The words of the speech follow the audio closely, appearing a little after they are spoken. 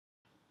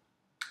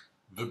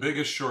The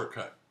biggest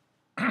shortcut.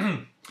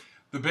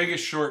 The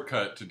biggest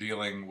shortcut to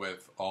dealing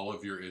with all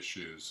of your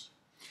issues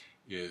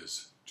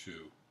is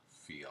to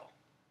feel.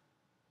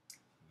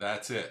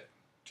 That's it,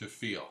 to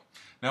feel.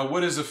 Now,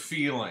 what is a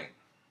feeling?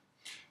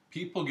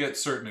 People get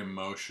certain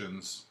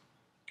emotions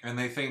and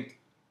they think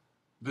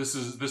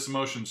this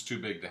emotion's too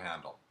big to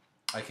handle.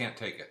 I can't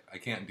take it. I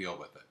can't deal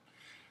with it.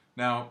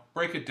 Now,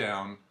 break it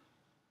down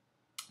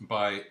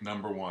by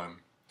number one,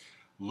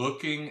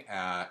 looking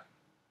at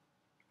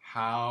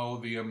how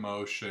the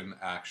emotion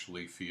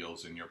actually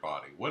feels in your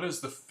body. What is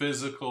the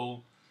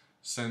physical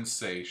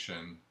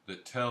sensation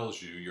that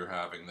tells you you're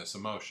having this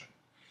emotion?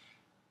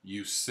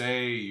 You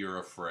say you're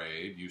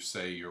afraid, you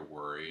say you're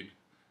worried,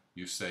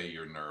 you say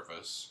you're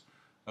nervous.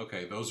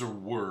 Okay, those are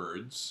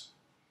words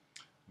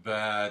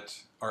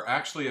that are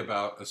actually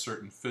about a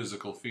certain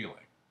physical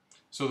feeling.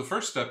 So the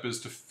first step is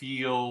to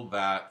feel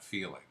that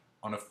feeling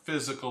on a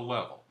physical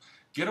level.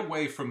 Get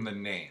away from the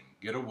name,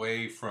 get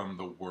away from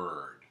the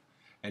word,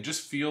 and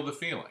just feel the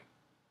feeling.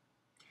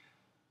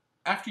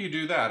 After you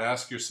do that,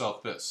 ask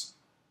yourself this.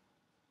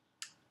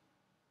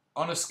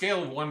 On a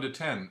scale of 1 to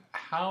 10,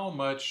 how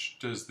much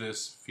does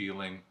this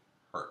feeling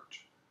hurt?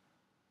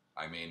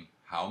 I mean,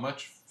 how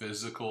much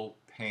physical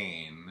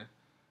pain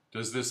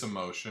does this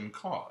emotion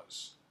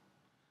cause?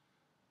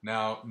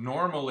 Now,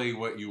 normally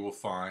what you will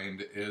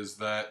find is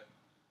that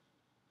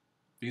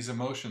these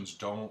emotions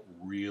don't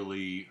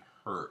really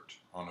hurt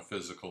on a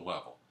physical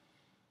level.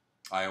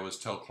 I always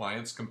tell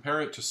clients,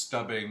 compare it to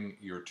stubbing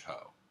your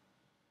toe.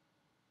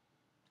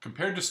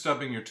 Compared to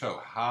stubbing your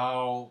toe,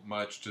 how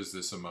much does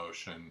this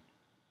emotion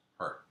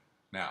hurt?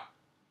 Now,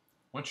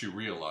 once you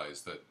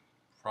realize that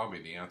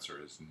probably the answer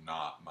is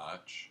not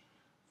much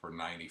for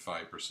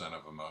 95%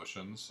 of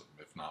emotions,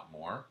 if not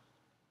more,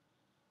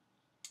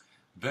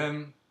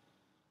 then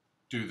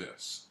do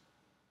this.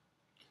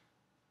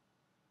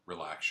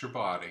 Relax your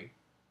body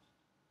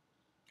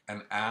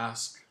and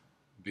ask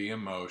the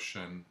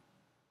emotion,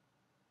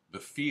 the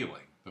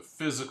feeling, the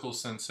physical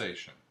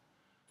sensation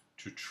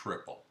to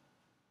triple.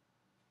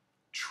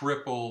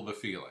 Triple the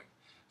feeling.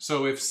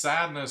 So if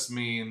sadness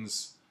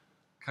means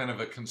kind of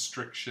a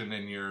constriction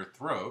in your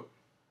throat,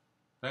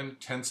 then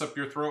tense up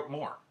your throat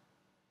more.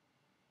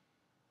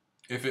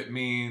 If it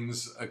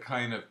means a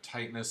kind of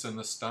tightness in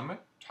the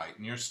stomach,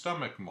 tighten your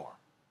stomach more.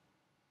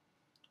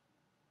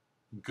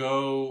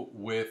 Go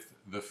with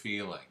the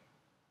feeling.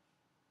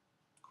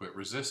 Quit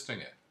resisting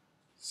it.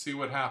 See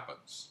what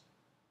happens.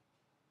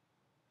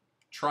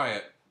 Try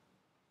it.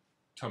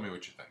 Tell me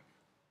what you think.